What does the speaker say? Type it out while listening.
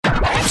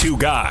Two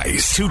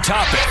guys, two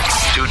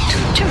topics,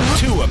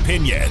 two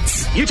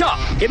opinions. You talk.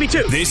 Give me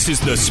two. This is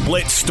the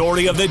split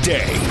story of the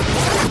day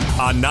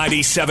on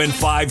 97.5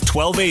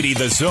 1280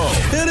 The Zone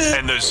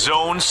and The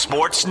Zone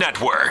Sports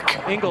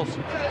Network. Ingles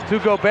to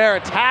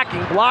Gobert,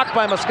 attacking, blocked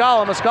by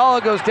Muscala.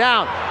 Muscala goes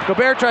down.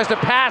 Gobert tries to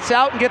pass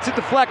out and gets it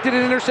deflected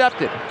and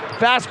intercepted.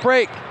 Fast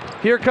break.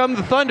 Here come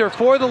the Thunder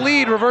for the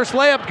lead. Reverse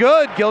layup,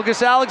 good.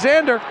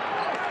 Gilgeous-Alexander.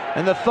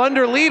 And the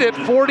Thunder lead it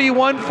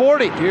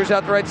 41-40. Here's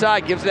out the right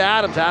side, gives it to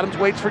Adams. Adams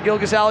waits for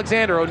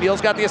Gilgeous-Alexander.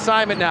 O'Neal's got the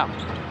assignment now.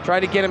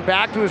 Trying to get him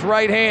back to his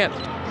right hand.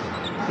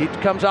 He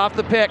comes off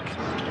the pick.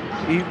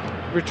 He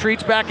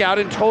retreats back out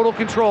in total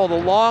control. The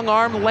long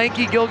arm,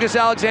 lanky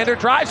Gilgeous-Alexander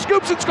drives,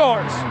 scoops, and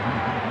scores.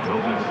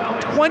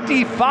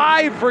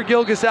 25 for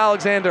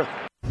Gilgeous-Alexander.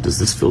 Does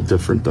this feel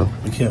different, though?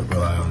 We can't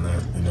rely on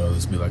that.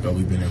 Just be like, oh,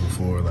 we've been here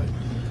before.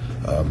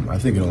 I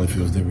think it only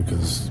feels different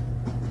because,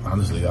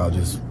 honestly, I'll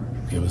just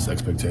give us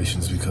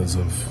expectations because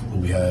of who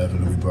we have and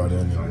who we brought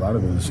in. A lot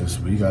of it is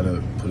just we got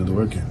to put in the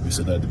work in. We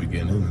said that at the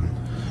beginning,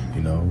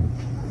 and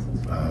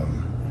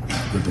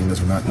good thing is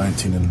we're not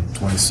 19 and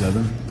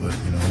 27, but we're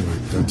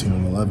 13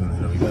 and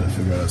 11. We got to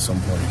figure out at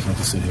some point. We can't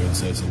just sit here and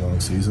say it's a long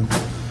season.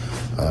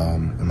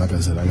 And like I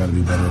said, I got to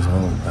be better as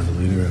well as a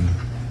leader and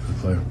as a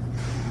player.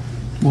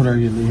 What are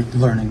you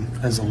learning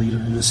as a leader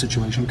in this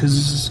situation?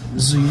 Because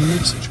this is a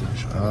unique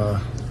situation.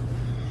 I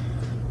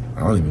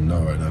don't even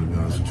know right now, to be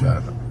honest with you.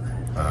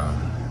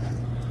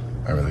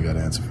 I really got to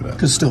answer for that.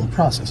 Because it's still a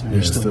process.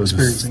 You're still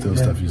experiencing still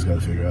stuff you just got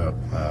to figure out.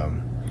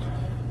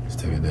 Just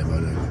take it day by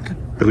day. Okay.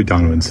 Billy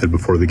Donovan said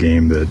before the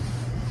game that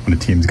when a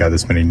team's got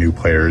this many new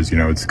players,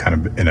 it's kind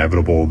of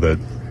inevitable that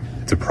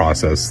it's a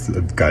process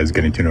of guys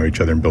getting to know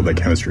each other and build that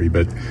chemistry.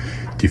 But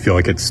do you feel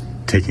like it's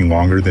taking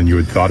longer than you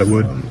had thought it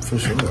would? For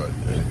sure.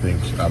 I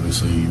think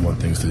obviously you want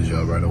things to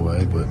gel right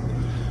away, but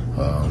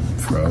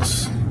for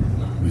us,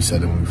 we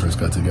said it when we first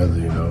got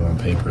together, on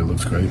paper it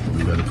looks great, but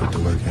we got to put the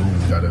work in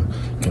and we got to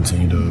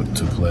continue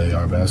to play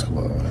our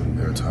basketball. And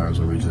there are times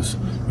where we do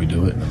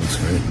it and it looks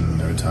great, and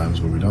there are times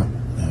where we don't.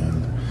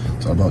 And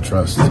it's all about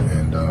trust,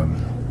 and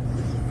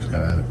we just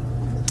got to have it.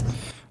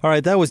 All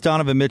right, that was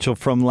Donovan Mitchell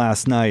from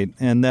last night,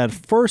 and that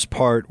first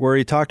part where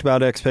he talked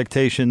about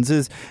expectations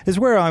is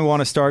where I want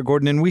to start,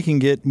 Gordon, and we can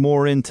get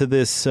more into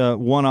this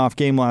one-off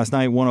game last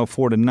night,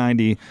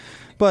 104-90.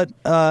 But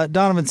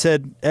Donovan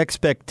said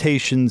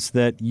expectations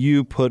that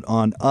you put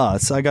on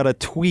us. I got a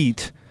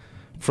tweet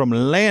from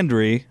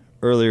Landry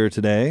earlier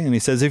today, and he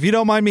says, if you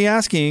don't mind me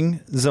asking,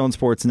 Zone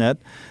Sportsnet,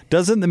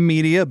 doesn't the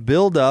media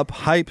build up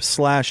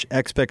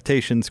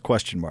hype/expectations, ?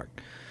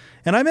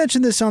 And I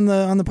mentioned this on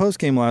the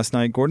postgame last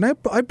night, Gordon.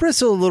 I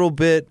bristle a little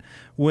bit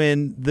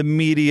when the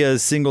media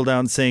is singled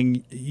out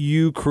saying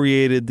you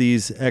created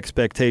these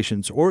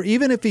expectations. Or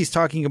even if he's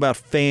talking about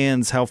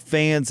fans, how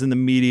fans in the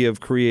media have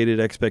created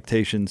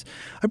expectations.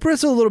 I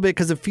bristle a little bit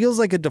because it feels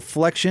like a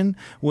deflection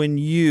when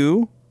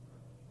you,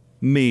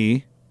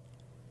 me,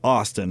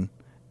 Austin,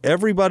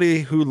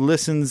 everybody who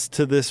listens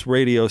to this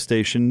radio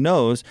station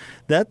knows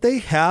that they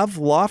have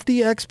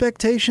lofty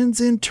expectations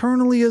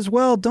internally as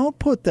well. Don't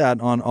put that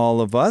on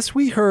all of us.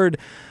 We heard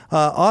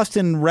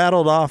Austin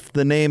rattled off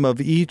the name of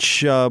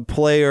each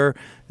player,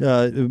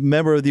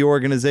 member of the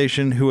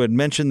organization who had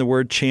mentioned the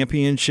word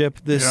championship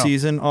this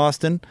season,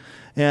 Austin.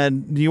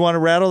 And do you want to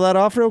rattle that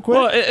off real quick?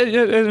 Well,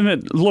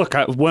 look,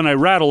 when I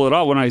rattle it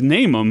off, when I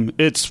name them,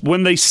 it's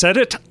when they said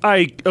it,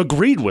 I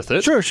agreed with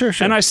it. Sure.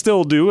 And I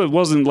still do. It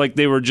wasn't like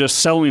they were just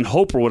selling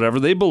hope or whatever.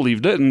 They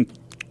believed it and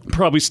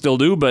probably still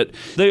do, but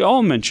they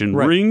all mentioned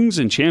rings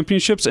and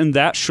championships, and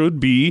that should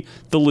be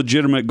the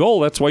legitimate goal.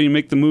 That's why you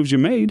make the moves you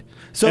made.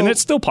 And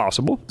it's still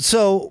possible.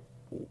 So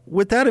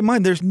with that in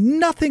mind, there's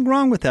nothing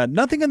wrong with that.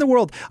 Nothing in the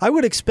world. I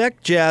would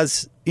expect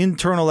Jazz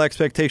internal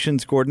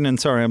expectations, Gordon, and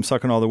sorry, I'm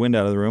sucking all the wind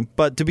out of the room,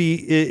 but to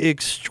be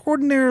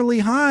extraordinarily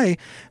high.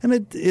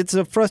 And it's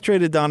a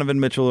frustrated Donovan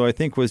Mitchell who I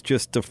think was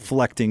just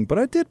deflecting, but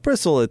I did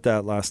bristle at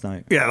that last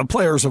night. Yeah, the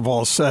players have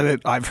all said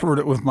it. I've heard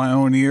it with my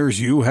own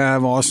ears. You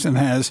have, Austin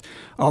has,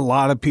 a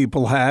lot of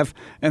people have,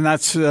 and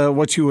that's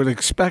what you would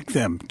expect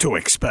them to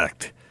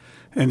expect.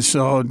 And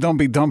so don't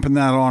be dumping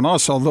that on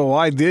us, although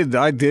I did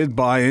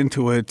buy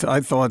into it. I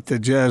thought the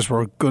Jazz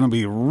were going to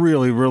be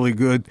really, really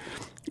good.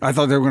 I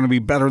thought they were going to be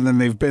better than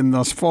they've been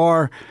thus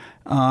far,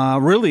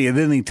 really at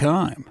any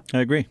time. I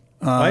agree.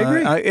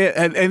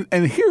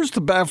 And here's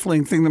the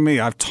baffling thing to me.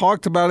 I've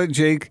talked about it,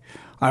 Jake.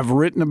 I've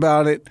written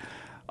about it.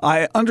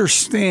 I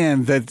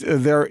understand that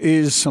there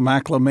is some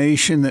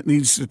acclimation that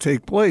needs to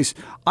take place.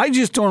 I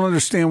just don't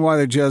understand why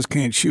the Jazz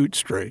can't shoot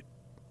straight.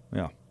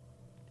 Yeah.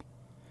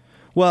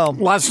 Well,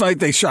 last night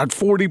they shot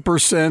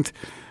 40%.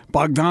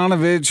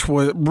 Bogdanovich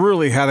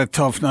really had a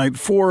tough night,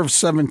 4 of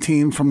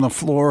 17 from the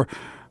floor.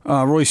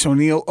 Royce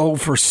O'Neal 0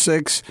 for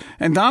 6.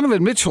 And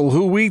Donovan Mitchell,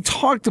 who we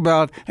talked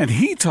about, and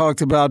he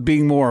talked about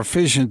being more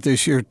efficient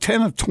this year,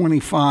 10 of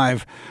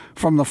 25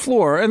 from the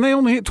floor. And they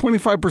only hit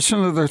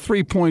 25% of their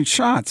three-point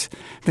shots.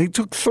 They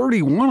took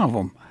 31 of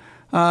them.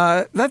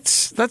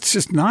 That's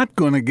just not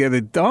going to get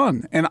it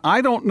done. And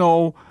I don't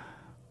know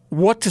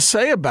what to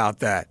say about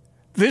that.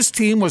 This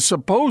team was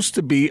supposed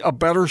to be a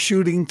better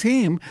shooting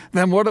team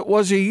than what it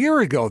was a year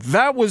ago.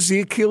 That was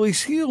the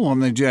Achilles heel on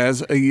the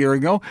Jazz a year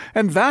ago,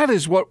 and that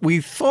is what we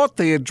thought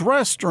they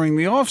addressed during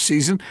the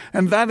offseason,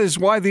 and that is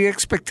why the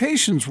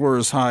expectations were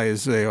as high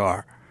as they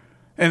are.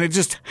 And it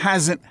just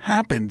hasn't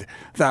happened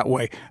that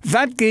way.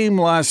 That game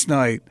last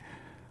night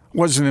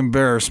was an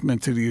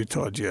embarrassment to the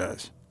Utah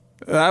Jazz.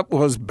 That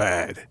was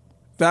bad.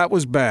 That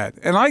was bad.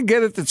 And I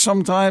get it that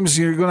sometimes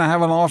you're going to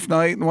have an off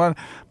night and what,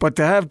 but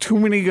to have too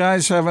many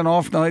guys having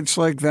off nights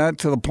like that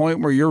to the point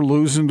where you're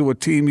losing to a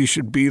team you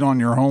should beat on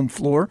your home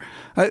floor,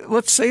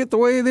 let's say it the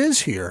way it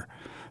is here.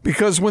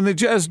 Because when the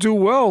Jazz do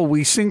well,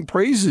 we sing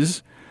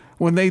praises.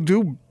 When they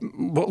do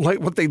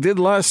like what they did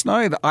last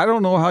night, I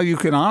don't know how you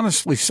can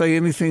honestly say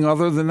anything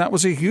other than that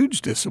was a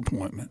huge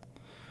disappointment.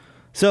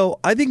 So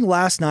I think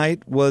last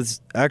night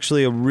was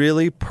actually a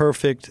really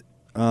perfect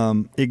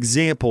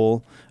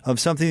example of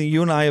something that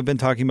you and I have been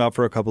talking about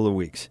for a couple of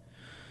weeks.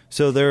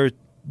 So there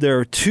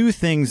are two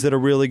things that are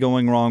really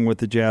going wrong with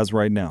the Jazz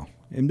right now.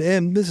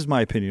 And this is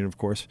my opinion, of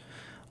course.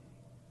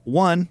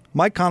 One,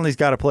 Mike Conley's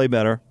got to play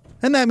better.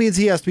 And that means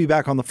he has to be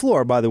back on the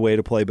floor, by the way,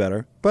 to play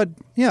better. But,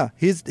 yeah,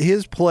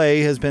 his play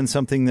has been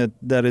something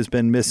that has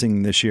been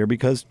missing this year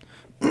because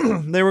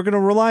they were going to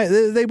rely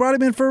 – they brought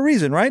him in for a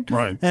reason, right?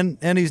 Right. And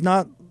he's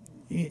not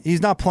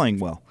playing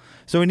well.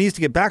 So he needs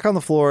to get back on the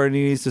floor and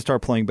he needs to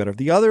start playing better.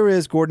 The other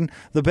is, Gordon,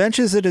 the bench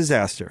is a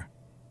disaster.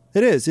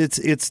 It is.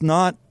 It's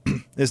not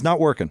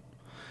working.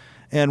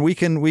 And we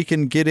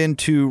can get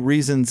into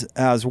reasons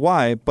as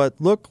why. But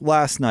look,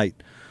 last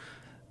night,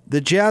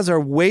 the Jazz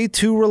are way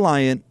too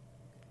reliant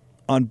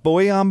on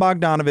Bojan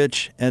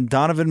Bogdanovic and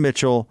Donovan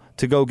Mitchell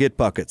to go get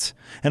buckets.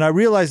 And I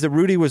realized that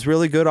Rudy was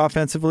really good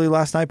offensively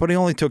last night, but he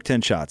only took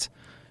 10 shots.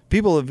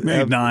 People have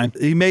made 9.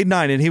 He made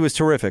 9, and he was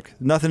terrific.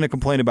 Nothing to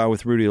complain about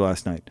with Rudy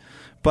last night.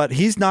 But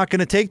he's not going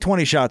to take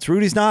 20 shots.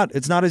 Rudy's not.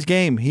 It's not his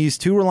game. He's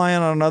too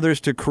reliant on others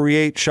to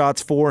create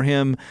shots for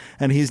him,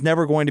 and he's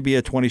never going to be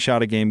a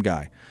 20-shot-a-game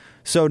guy.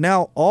 So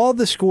now all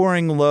the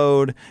scoring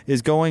load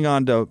is going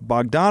on to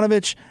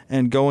Bogdanovic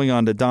and going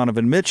on to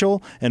Donovan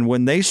Mitchell. And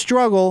when they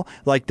struggle,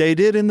 like they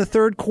did in the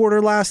third quarter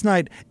last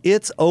night,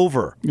 it's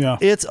over. Yeah.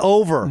 It's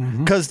over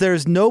because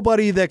there's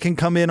nobody that can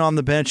come in on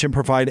the bench and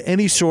provide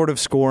any sort of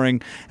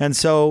scoring. And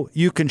so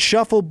you can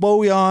shuffle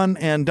Bojan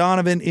and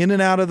Donovan in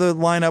and out of the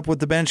lineup with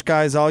the bench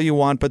guys all you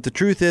want. But the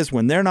truth is,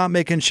 when they're not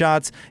making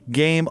shots,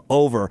 game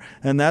over.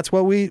 And that's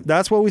what we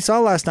saw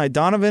last night.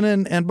 Donovan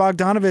and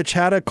Bogdanovic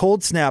had a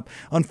cold snap.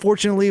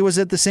 Unfortunately, it was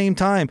at the same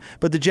time.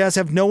 But the Jazz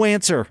have no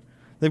answer.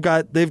 They've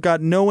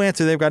got no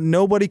answer. They've got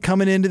nobody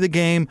coming into the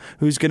game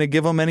who's going to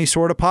give them any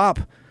sort of pop.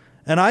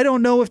 And I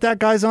don't know if that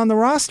guy's on the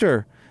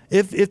roster.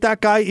 If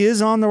that guy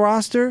is on the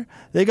roster,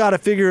 they got to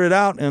figure it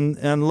out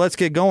and let's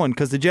get going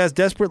because the Jazz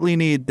desperately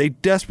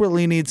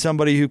need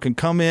somebody who can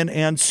come in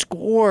and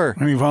score.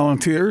 Any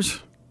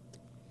volunteers?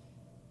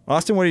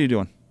 Austin, what are you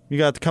doing? You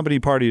got the company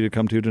party to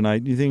come to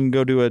tonight. You think you can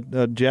go do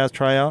a Jazz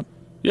tryout?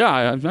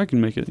 Yeah, I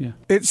can make it. Yeah,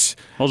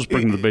 I'll just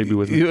bring the baby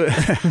with me.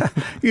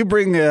 You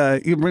bring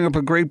up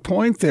a great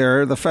point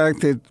there. The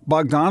fact that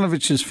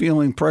Bogdanovic is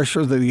feeling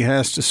pressure that he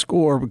has to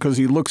score because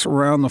he looks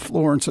around the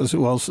floor and says,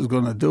 "Who else is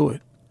going to do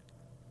it?"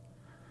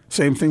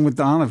 Same thing with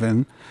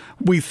Donovan.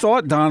 We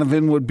thought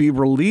Donovan would be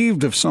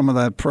relieved of some of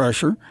that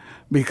pressure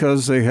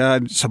because they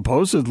had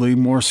supposedly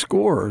more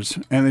scores,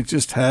 and it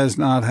just has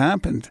not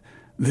happened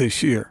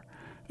this year.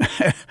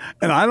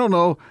 And I don't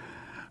know.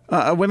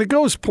 When it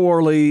goes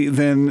poorly,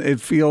 then it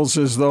feels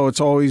as though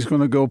it's always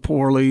going to go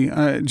poorly.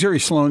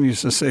 Jerry Sloan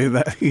used to say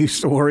that. He used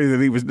to worry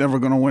that he was never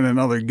going to win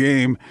another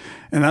game.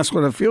 And that's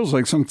what it feels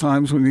like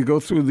sometimes when you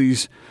go through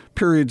these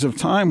periods of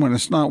time when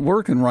it's not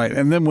working right.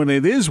 And then when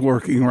it is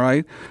working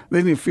right,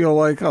 then you feel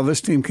like, oh,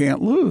 this team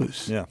can't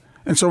lose. Yeah.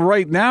 And so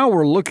right now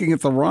we're looking at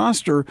the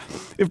roster.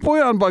 If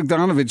Bojan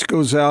Bogdanovic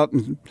goes out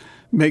and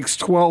makes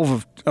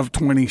 12 of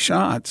 20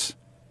 shots,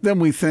 then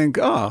we think,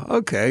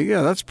 okay,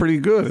 yeah, that's pretty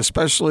good,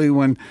 especially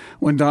when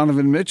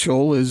Donovan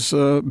Mitchell is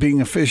being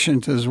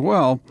efficient as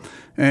well.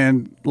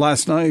 And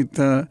last night,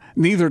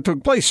 neither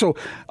took place. So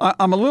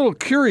I'm a little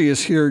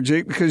curious here,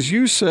 Jake, because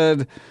you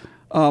said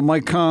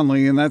Mike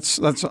Conley, and that's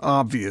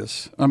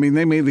obvious. I mean,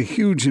 they made a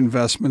huge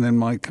investment in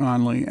Mike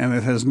Conley, and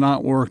it has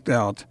not worked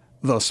out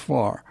thus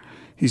far.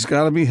 He's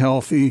got to be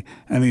healthy,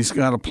 and he's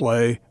got to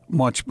play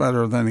much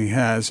better than he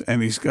has,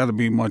 and he's got to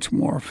be much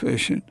more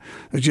efficient.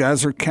 The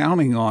Jazz are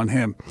counting on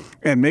him,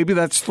 and maybe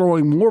that's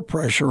throwing more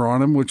pressure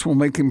on him, which will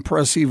make him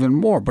press even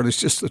more, but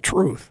it's just the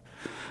truth.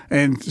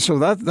 And so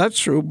that's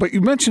true. But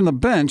you mentioned the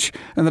bench,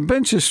 and the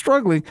bench is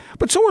struggling,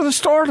 but so are the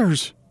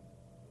starters.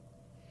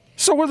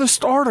 So are the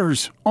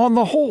starters on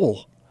the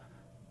whole.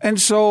 And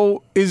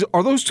so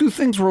are those two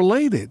things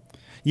related?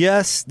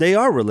 Yes, they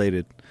are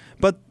related.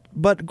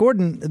 But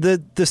Gordon,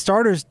 the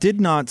starters did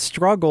not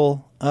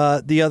struggle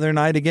the other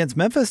night against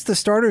Memphis. The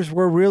starters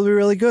were really,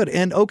 really good.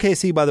 And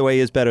OKC, by the way,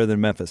 is better than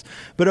Memphis.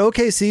 But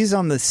OKC's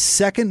on the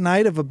second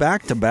night of a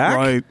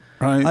back-to-back.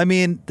 Right. I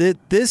mean,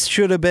 this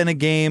should have been a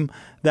game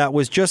that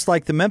was just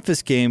like the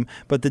Memphis game,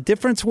 but the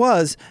difference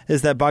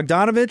is that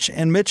Bogdanovich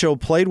and Mitchell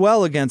played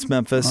well against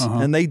Memphis,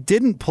 and they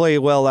didn't play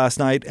well last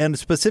night, and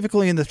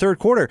specifically in the third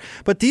quarter.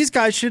 But these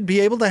guys should be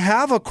able to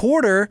have a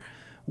quarter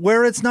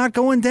where it's not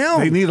going down.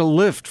 They need a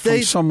lift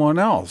from someone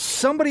else.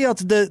 Somebody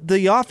else.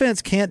 The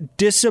offense can't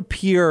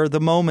disappear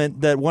the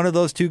moment that one of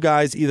those two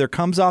guys either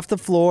comes off the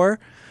floor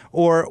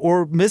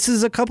or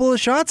misses a couple of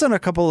shots on a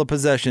couple of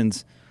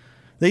possessions.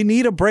 They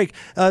need a break.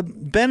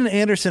 Ben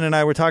Anderson and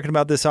I were talking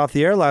about this off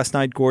the air last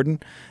night, Gordon,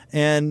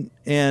 and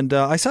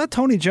I saw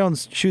Tony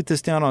Jones shoot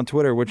this down on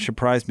Twitter, which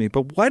surprised me.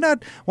 But why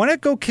not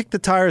go kick the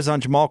tires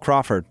on Jamal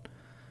Crawford?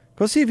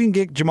 Go see if you can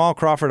get Jamal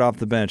Crawford off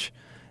the bench,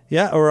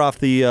 or off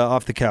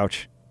the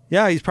couch.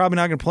 Yeah, he's probably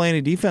not going to play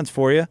any defense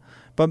for you,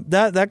 but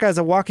that guy's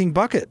a walking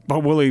bucket. But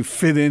will he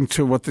fit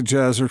into what the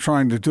Jazz are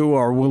trying to do,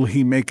 or will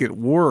he make it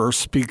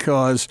worse?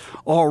 Because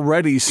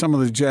already some of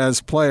the Jazz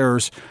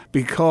players,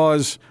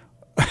 because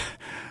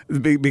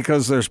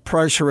there's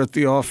pressure at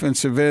the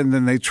offensive end,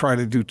 and they try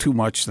to do too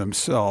much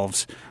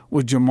themselves.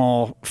 Would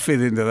Jamal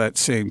fit into that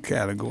same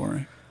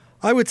category?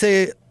 I would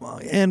say,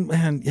 and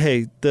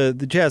hey, the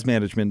Jazz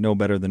management know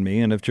better than me,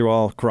 and if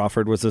Jamal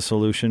Crawford was a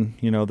solution,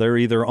 they're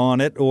either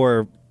on it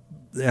or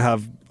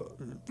have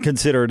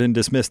considered and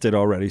dismissed it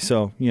already.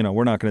 So,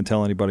 we're not going to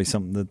tell anybody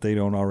something that they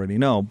don't already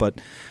know.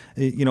 But,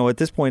 at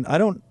this point, I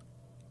don't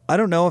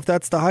know if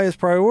that's the highest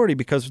priority,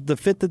 because the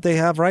fit that they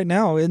have right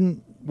now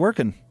isn't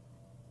working.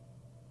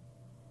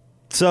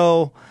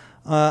 So,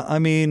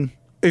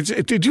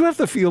 did you have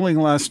the feeling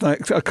last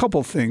night? A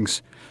couple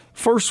things.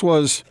 First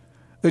was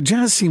the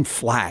Jazz seemed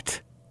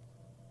flat.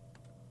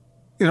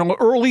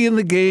 Early in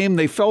the game,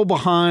 they fell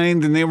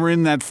behind, and they were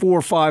in that 4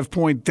 or 5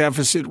 point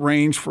deficit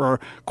range for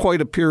quite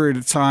a period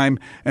of time.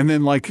 And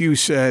then, like you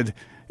said,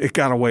 it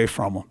got away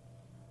from them.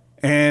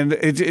 And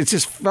it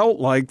just felt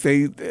like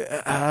they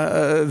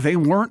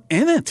weren't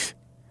in it.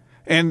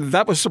 And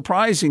that was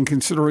surprising,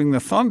 considering the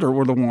Thunder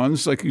were the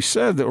ones, like you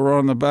said, that were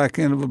on the back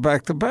end of a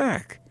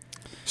back-to-back.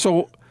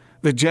 So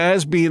the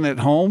Jazz being at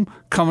home,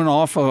 coming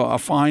off a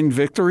fine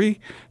victory,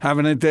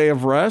 having a day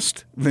of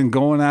rest, then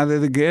going at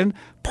it again,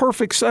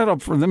 perfect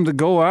setup for them to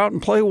go out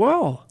and play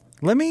well.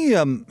 Let me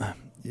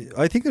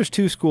I think there's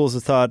two schools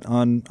of thought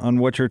on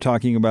what you're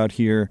talking about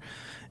here,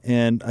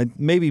 and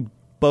maybe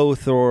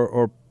both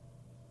or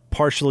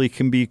partially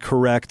can be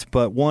correct,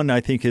 but one I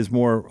think is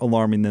more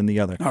alarming than the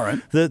other. All right.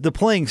 The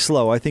playing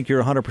slow, I think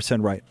you're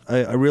 100% right.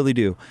 I really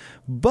do.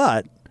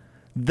 But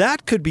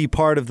that could be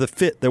part of the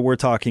fit that we're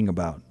talking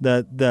about,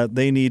 that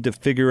they need to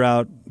figure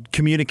out.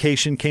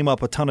 Communication came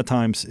up a ton of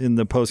times in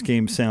the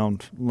post-game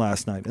sound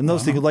last night. And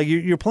those things, like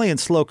you're playing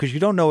slow because you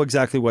don't know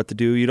exactly what to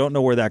do. You don't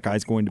know where that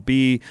guy's going to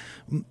be.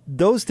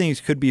 Those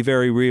things could be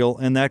very real,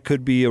 and that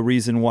could be a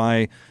reason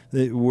why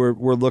we're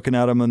looking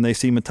at them and they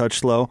seem a touch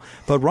slow.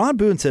 But Ron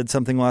Boone said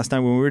something last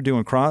night when we were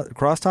doing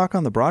crosstalk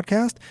on the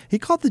broadcast. He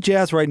called the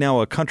Jazz right now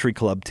a country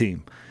club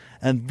team.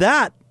 And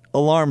that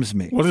alarms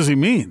me. What does he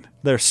mean?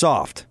 They're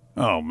soft.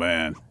 Oh,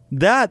 man.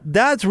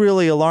 That's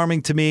really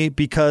alarming to me,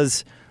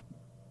 because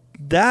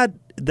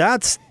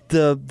that's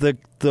the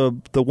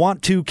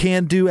want to,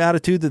 can do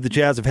attitude that the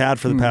Jazz have had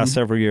for the past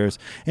several years.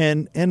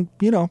 And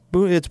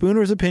it's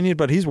Booner's opinion,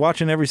 but he's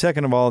watching every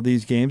second of all of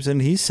these games,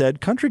 and he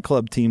said country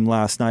club team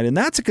last night, and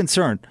that's a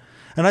concern.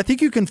 And I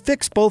think you can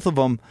fix both of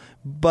them,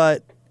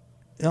 but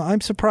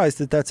I'm surprised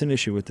that that's an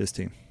issue with this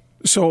team.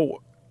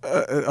 So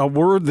a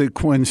word that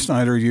Quinn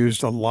Snyder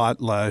used a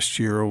lot last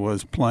year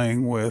was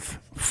playing with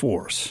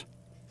force.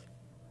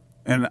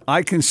 And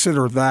I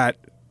consider that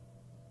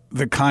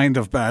the kind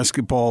of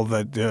basketball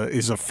that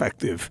is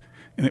effective.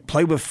 And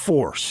play with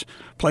force,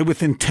 play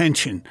with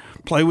intention,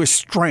 play with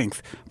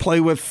strength,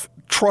 play with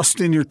trust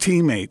in your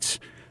teammates.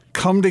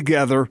 Come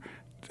together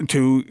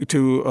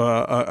to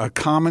a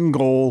common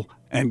goal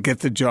and get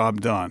the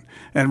job done.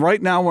 And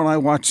right now when I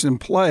watch them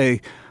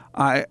play,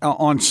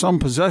 on some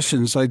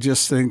possessions, I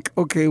just think,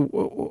 okay,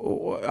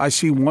 I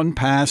see one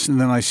pass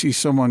and then I see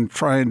someone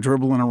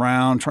dribbling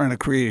around, trying to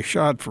create a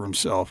shot for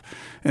himself.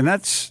 And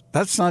that's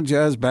not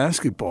Jazz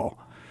basketball.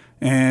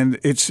 And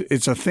it's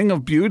a thing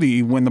of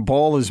beauty when the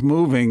ball is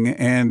moving,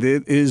 and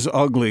it is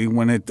ugly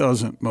when it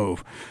doesn't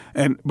move.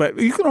 But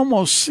you can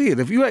almost see it.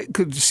 If you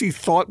could see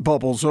thought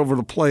bubbles over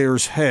the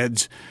players'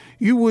 heads,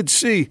 you would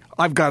see,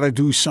 I've got to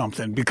do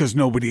something because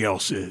nobody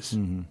else is.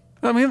 Mm-hmm.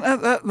 I mean,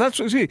 that's what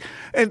you see.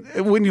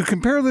 And when you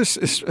compare this,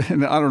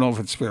 and I don't know if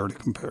it's fair to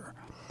compare,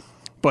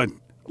 but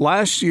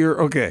last year,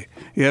 okay,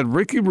 you had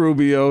Ricky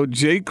Rubio,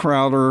 Jay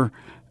Crowder,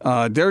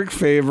 Derek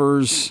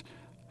Favors,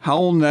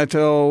 Howell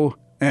Neto,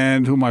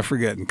 and who am I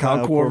forgetting?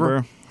 Kyle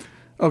Korver.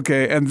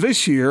 Okay, and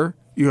this year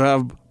you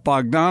have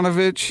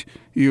Bogdanovich,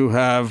 you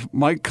have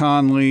Mike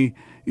Conley,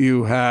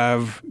 you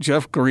have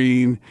Jeff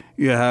Green,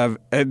 you have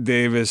Ed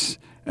Davis,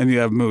 and you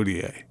have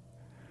Moutier.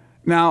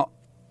 Now,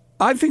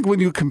 I think when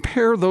you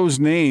compare those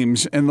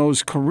names and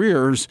those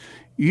careers,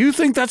 you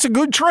think that's a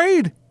good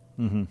trade.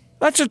 Mm-hmm.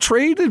 That's a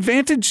trade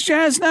advantage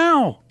Jazz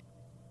now.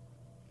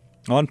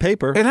 On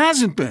paper. It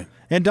hasn't been.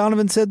 And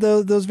Donovan said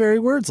those very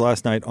words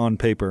last night, on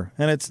paper.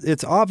 And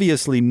it's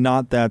obviously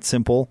not that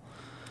simple.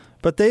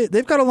 But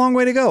they've got a long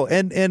way to go.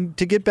 And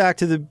to get back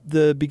to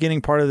the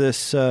beginning part of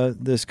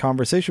this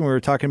conversation, we were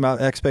talking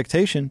about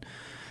expectation.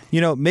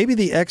 Maybe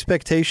the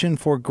expectation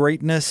for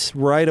greatness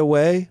right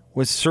away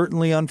was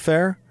certainly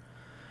unfair.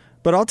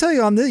 But I'll tell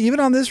you, even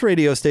on this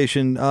radio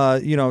station,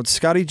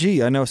 Scotty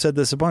G, I know said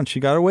this a bunch.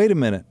 You got to wait a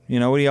minute.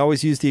 We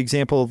always use the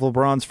example of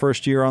LeBron's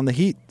first year on the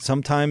Heat.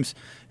 Sometimes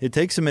it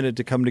takes a minute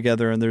to come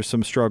together, and there's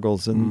some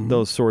struggles and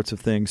those sorts of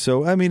things.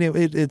 So, I mean,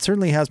 it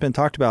certainly has been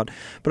talked about.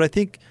 But I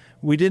think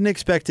we didn't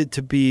expect it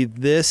to be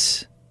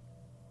this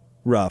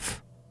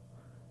rough,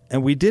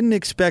 and we didn't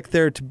expect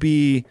there to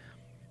be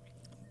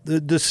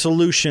the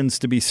solutions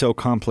to be so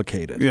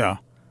complicated. Yeah.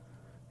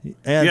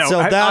 And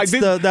so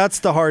that's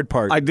the hard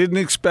part. I didn't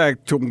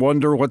expect to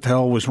wonder what the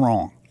hell was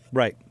wrong.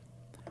 Right.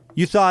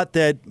 You thought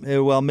that,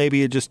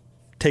 maybe it just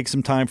takes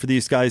some time for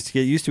these guys to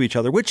get used to each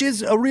other, which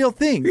is a real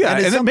thing. Yeah,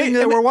 and it's something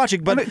that we're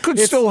watching. But it could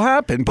still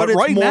happen. But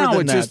right now,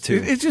 it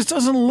just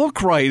doesn't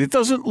look right. It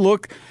doesn't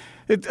look.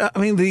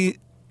 The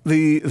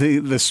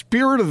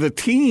spirit of the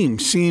team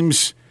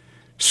seems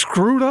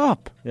screwed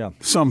up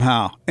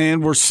somehow,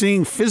 and we're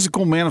seeing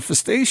physical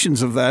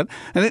manifestations of that,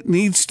 and it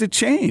needs to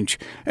change.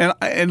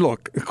 And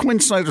look, Quinn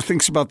Snyder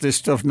thinks about this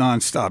stuff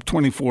nonstop,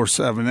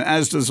 24/7,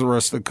 as does the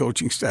rest of the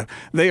coaching staff.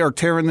 They are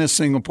tearing this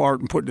thing apart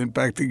and putting it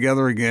back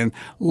together again,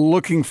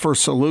 looking for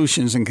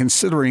solutions and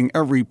considering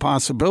every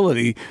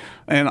possibility.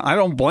 And I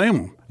don't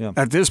blame them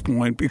at this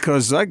point,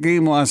 because that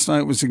game last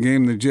night was a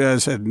game the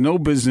Jazz had no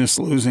business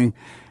losing,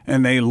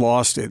 and they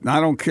lost it. And I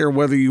don't care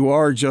whether you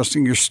are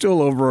adjusting, you're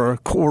still over a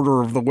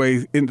quarter of the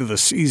way into the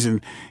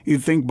season.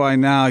 You'd think by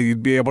now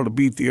you'd be able to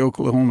beat the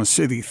Oklahoma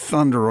City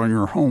Thunder on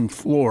your home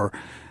floor,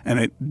 and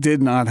it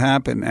did not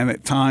happen. And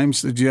at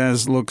times the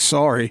Jazz looked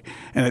sorry,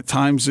 and at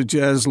times the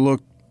Jazz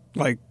looked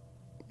like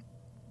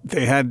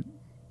they had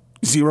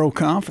zero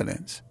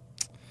confidence.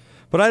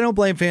 But I don't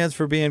blame fans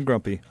for being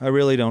grumpy. I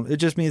really don't. It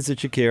just means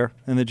that you care.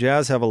 And the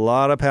Jazz have a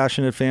lot of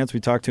passionate fans. We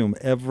talk to them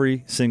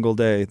every single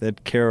day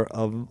that care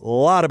a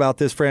lot about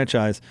this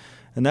franchise.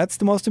 And that's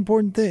the most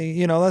important thing.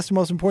 That's the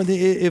most important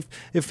thing.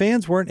 If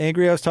fans weren't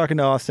angry, I was talking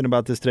to Austin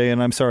about this today,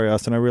 and I'm sorry,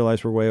 Austin, I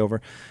realize we're way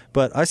over.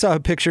 But I saw a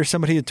picture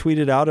somebody had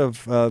tweeted out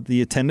of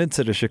the attendance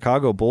at a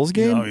Chicago Bulls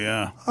game. Oh,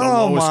 yeah. The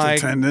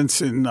lowest attendance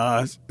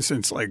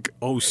since like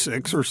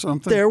 06 or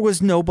something. There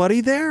was nobody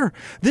there.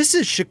 This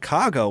is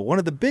Chicago, one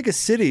of the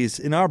biggest cities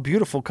in our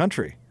beautiful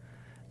country.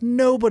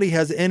 Nobody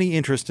has any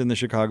interest in the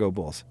Chicago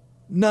Bulls.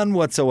 None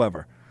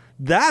whatsoever.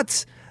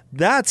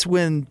 That's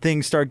when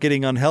things start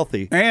getting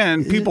unhealthy.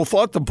 And people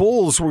thought the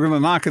Bulls were going to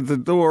knock at the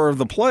door of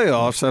the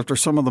playoffs after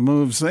some of the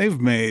moves they've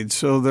made.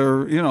 So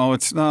they're,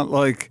 it's not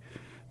like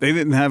they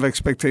didn't have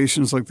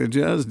expectations like the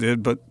Jazz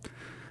did. But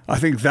I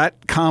think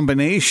that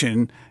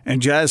combination,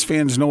 and Jazz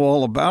fans know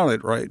all about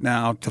it right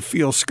now, to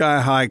feel sky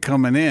high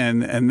coming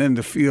in and then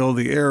to feel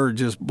the air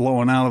just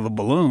blowing out of the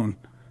balloon.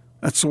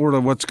 That's sort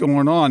of what's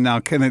going on. Now,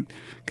 can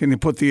you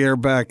put the air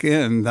back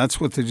in? That's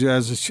what the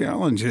Jazz's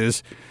challenge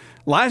is.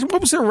 What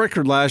was their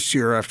record last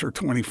year after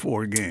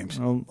 24 games?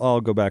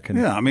 I'll go back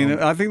and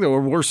I think they were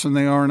worse than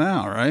they are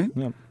now, right?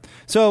 Yeah.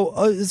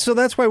 So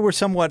that's why we're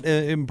somewhat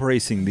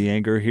embracing the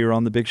anger here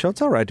on the Big Show.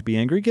 It's all right to be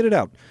angry. Get it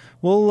out.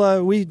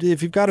 Well,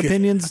 if you've got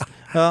opinions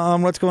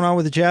on what's going on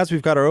with the Jazz,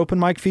 we've got our open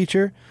mic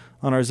feature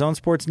on our Zone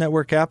Sports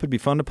Network app. It'd be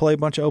fun to play a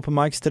bunch of open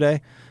mics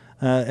today.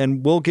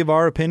 And we'll give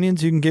our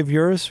opinions. You can give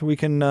yours. We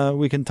can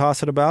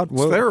toss it about.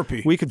 It's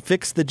therapy. We could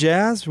fix the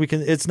Jazz.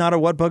 It's not a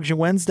What Bugs You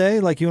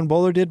Wednesday like you and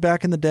Bowler did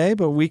back in the day,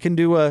 but we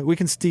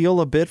can steal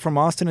a bit from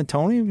Austin and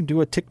Tony. We can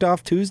do a Ticked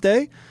Off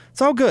Tuesday.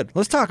 It's all good.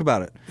 Let's talk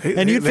about it.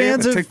 They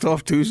fans have a Ticked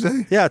Off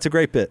Tuesday? Yeah, it's a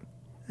great bit.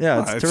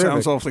 Yeah, it's terrific. It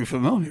sounds awfully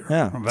familiar.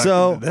 Yeah.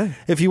 So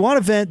if you want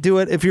to vent, do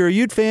it. If you're a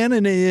Ute fan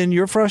and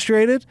you're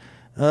frustrated,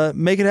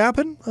 make it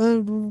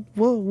happen.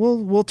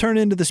 We'll turn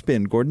into the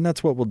spin, Gordon.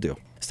 That's what we'll do.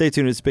 Stay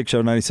tuned. It's Big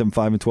Show 97.5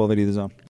 and 1280 The Zone.